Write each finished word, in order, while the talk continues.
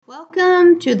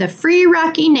to the Free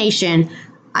Rocky Nation.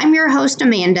 I'm your host,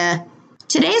 Amanda.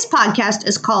 Today's podcast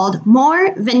is called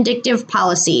More Vindictive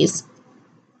Policies.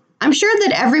 I'm sure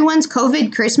that everyone's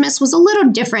COVID Christmas was a little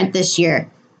different this year.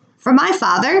 For my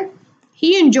father,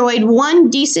 he enjoyed one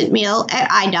decent meal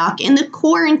at IDOC in the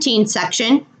quarantine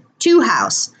section, 2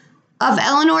 House, of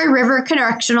Illinois River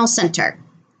Correctional Center.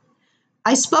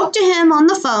 I spoke to him on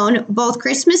the phone both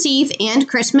Christmas Eve and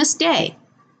Christmas Day.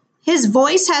 His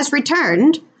voice has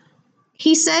returned.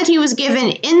 He said he was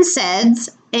given NSAIDs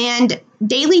and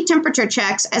daily temperature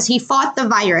checks as he fought the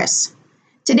virus.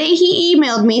 Today he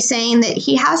emailed me saying that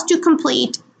he has to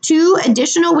complete 2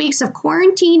 additional weeks of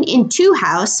quarantine in 2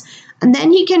 House, and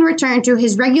then he can return to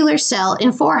his regular cell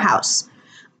in 4 House.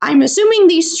 I'm assuming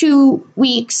these 2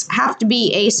 weeks have to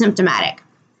be asymptomatic.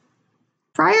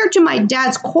 Prior to my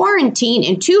dad's quarantine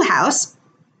in 2 House,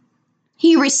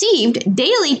 he received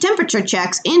daily temperature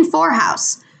checks in 4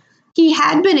 House. He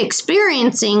had been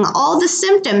experiencing all the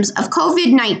symptoms of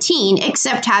COVID-19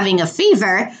 except having a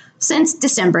fever since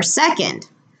December 2nd.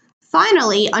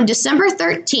 Finally, on December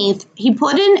 13th, he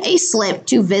put in a slip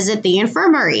to visit the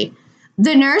infirmary.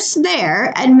 The nurse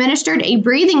there administered a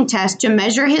breathing test to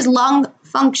measure his lung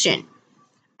function.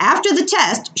 After the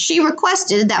test, she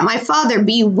requested that my father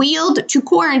be wheeled to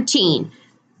quarantine,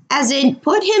 as in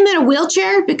put him in a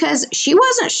wheelchair because she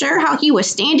wasn't sure how he was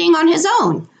standing on his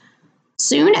own.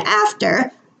 Soon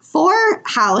after, 4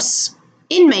 House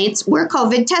inmates were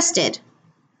COVID tested.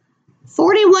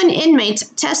 41 inmates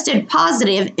tested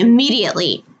positive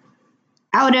immediately.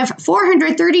 Out of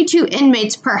 432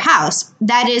 inmates per house,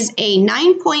 that is a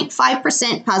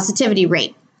 9.5% positivity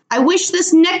rate. I wish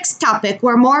this next topic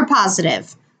were more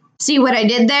positive. See what I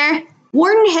did there?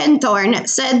 Warden Henthorn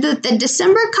said that the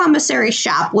December commissary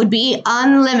shop would be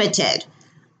unlimited.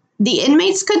 The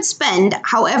inmates could spend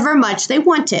however much they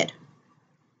wanted.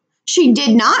 She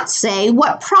did not say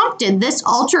what prompted this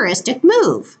altruistic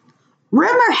move.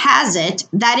 Rumor has it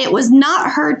that it was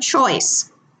not her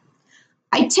choice.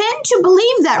 I tend to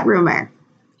believe that rumor.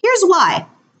 Here's why.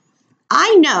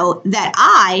 I know that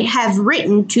I have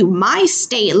written to my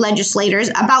state legislators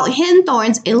about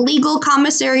Henthorn's illegal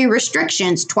commissary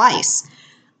restrictions twice.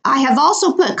 I have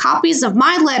also put copies of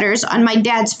my letters on my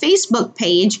dad's Facebook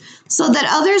page so that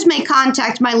others may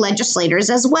contact my legislators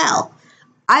as well.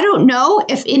 I don't know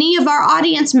if any of our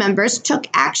audience members took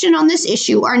action on this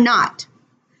issue or not.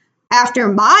 After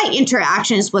my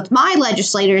interactions with my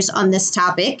legislators on this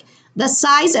topic, the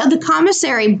size of the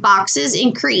commissary boxes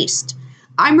increased.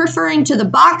 I'm referring to the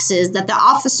boxes that the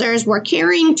officers were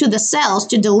carrying to the cells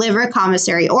to deliver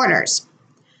commissary orders.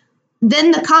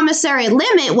 Then the commissary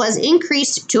limit was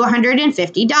increased to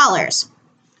 $150.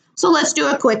 So let's do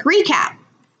a quick recap.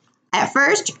 At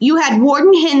first, you had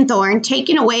Warden Henthorn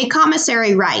taking away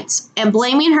commissary rights and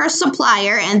blaming her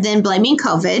supplier and then blaming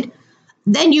COVID.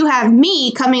 Then you have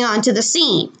me coming onto the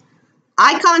scene.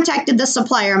 I contacted the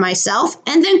supplier myself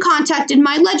and then contacted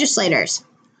my legislators.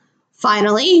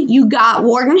 Finally, you got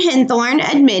Warden Henthorn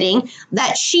admitting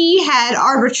that she had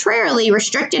arbitrarily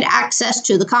restricted access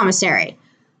to the commissary.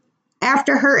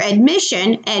 After her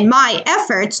admission and my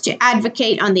efforts to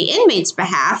advocate on the inmates'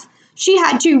 behalf, she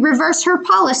had to reverse her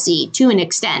policy to an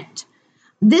extent.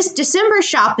 This December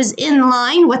shop is in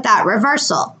line with that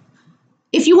reversal.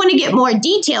 If you want to get more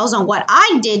details on what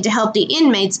I did to help the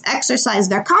inmates exercise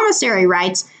their commissary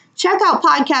rights, check out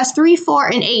podcasts 3, 4,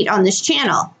 and 8 on this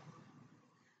channel.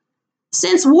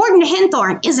 Since Warden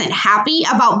Henthorn isn't happy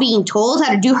about being told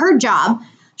how to do her job,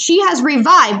 she has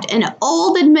revived an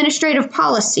old administrative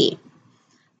policy.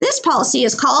 This policy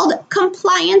is called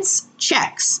compliance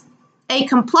checks. A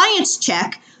compliance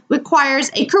check requires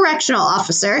a correctional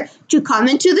officer to come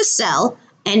into the cell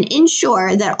and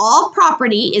ensure that all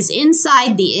property is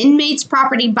inside the inmate's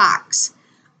property box.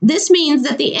 This means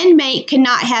that the inmate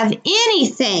cannot have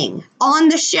anything on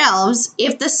the shelves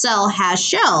if the cell has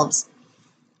shelves.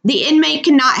 The inmate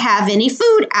cannot have any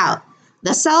food out.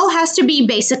 The cell has to be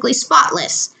basically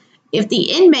spotless. If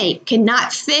the inmate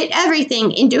cannot fit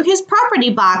everything into his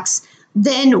property box,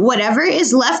 then whatever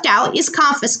is left out is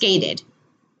confiscated.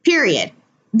 Period.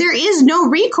 There is no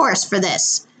recourse for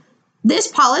this. This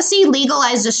policy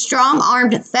legalizes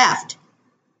strong-armed theft.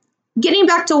 Getting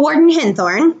back to Warden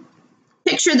Henthorn,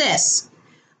 picture this.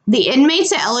 The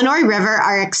inmates at Illinois River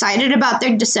are excited about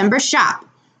their December shop.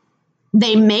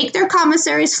 They make their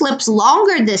commissary slips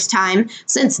longer this time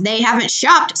since they haven't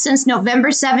shopped since November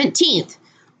 17th,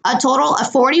 a total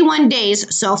of 41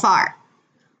 days so far.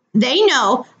 They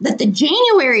know that the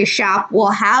January shop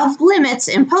will have limits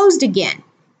imposed again,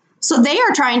 so they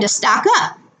are trying to stock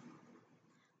up.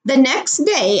 The next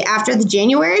day after the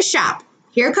January shop,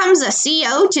 here comes a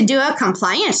CO to do a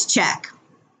compliance check.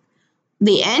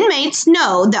 The inmates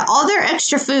know that all their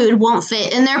extra food won't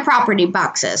fit in their property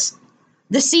boxes.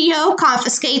 The CO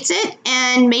confiscates it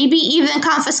and maybe even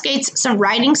confiscates some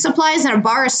writing supplies and a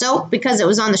bar of soap because it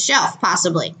was on the shelf,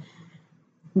 possibly.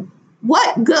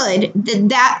 What good did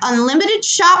that unlimited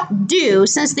shop do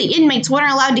since the inmates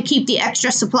weren't allowed to keep the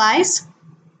extra supplies?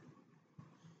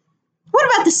 What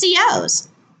about the COs?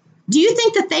 Do you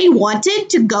think that they wanted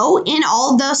to go in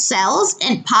all those cells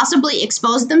and possibly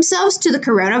expose themselves to the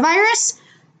coronavirus?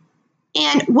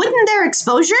 And wouldn't their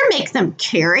exposure make them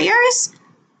carriers?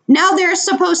 Now they're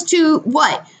supposed to,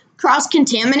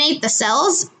 cross-contaminate the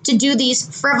cells to do these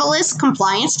frivolous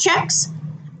compliance checks?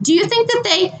 Do you think that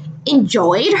they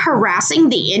enjoyed harassing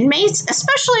the inmates,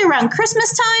 especially around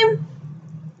Christmas time?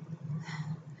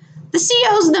 The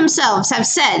COs themselves have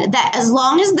said that as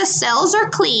long as the cells are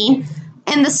clean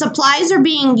and the supplies are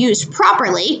being used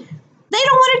properly, they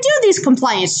don't want to do these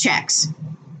compliance checks.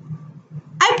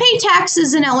 I pay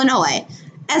taxes in Illinois.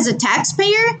 As a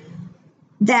taxpayer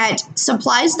that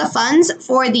supplies the funds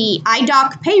for the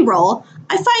IDOC payroll,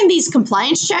 I find these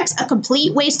compliance checks a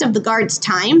complete waste of the guards'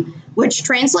 time, which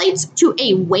translates to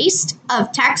a waste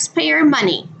of taxpayer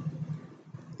money.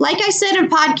 Like I said in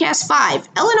Podcast 5,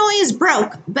 Illinois is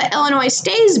broke, but Illinois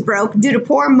stays broke due to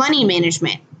poor money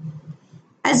management.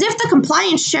 As if the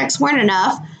compliance checks weren't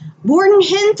enough, Warden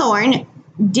Hinthorn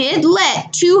did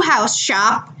let Two House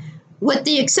shop, with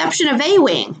the exception of A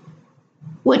Wing,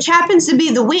 which happens to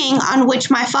be the wing on which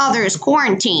my father is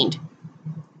quarantined.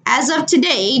 As of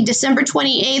today, December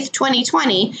 28th,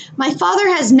 2020, my father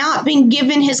has not been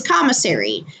given his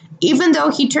commissary, even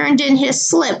though he turned in his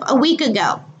slip a week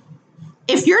ago.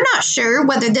 If you're not sure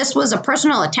whether this was a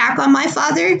personal attack on my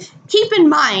father, keep in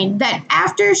mind that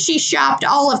after she shopped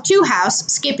all of Two House,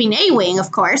 skipping A Wing,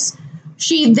 of course,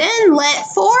 she then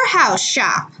let Four House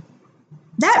shop.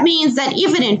 That means that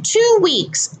even in 2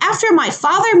 weeks after my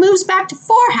father moves back to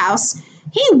Four House,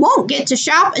 he won't get to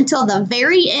shop until the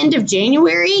very end of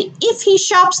January, if he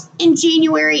shops in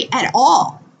January at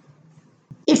all.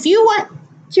 If you want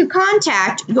to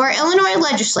contact your Illinois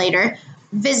legislator,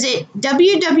 visit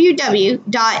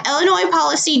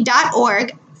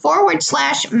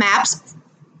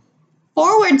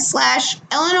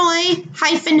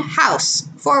www.illinoispolicy.org/maps/Illinois-House/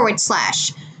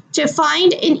 to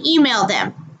find and email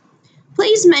them.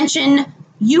 Please mention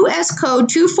U.S. Code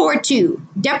 242,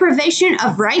 deprivation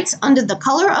of rights under the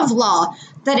color of law,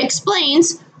 that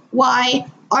explains why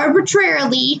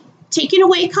arbitrarily taking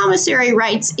away commissary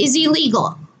rights is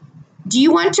illegal. Do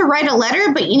you want to write a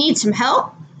letter but you need some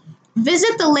help?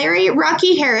 Visit the Larry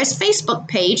Rocky Harris Facebook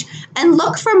page and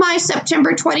look for my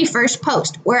September 21st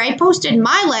post, where I posted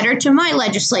my letter to my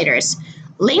legislators.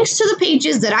 Links to the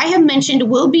pages that I have mentioned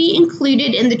will be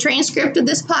included in the transcript of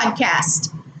this podcast.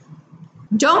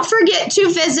 Don't forget to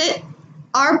visit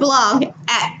our blog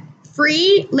at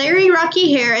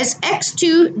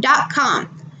freelarryrockyharrisx2.com.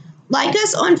 Like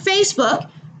us on Facebook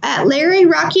at Larry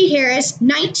Rocky Harris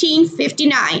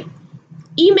 1959.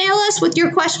 Email us with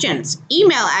your questions.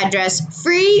 Email address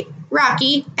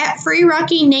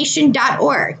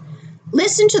freerocky@freerockynation.org.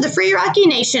 Listen to the Free Rocky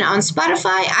Nation on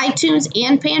Spotify, iTunes,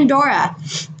 and Pandora.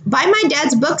 Buy my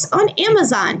dad's books on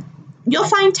Amazon. You'll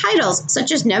find titles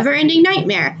such as Never Ending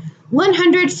Nightmare,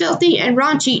 100 Filthy and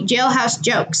Raunchy Jailhouse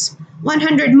Jokes,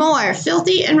 100 More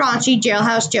Filthy and Raunchy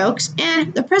Jailhouse Jokes,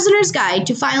 and The Prisoner's Guide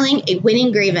to Filing a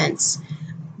Winning Grievance.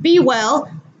 Be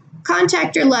well,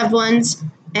 contact your loved ones,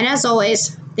 and as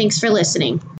always, thanks for listening.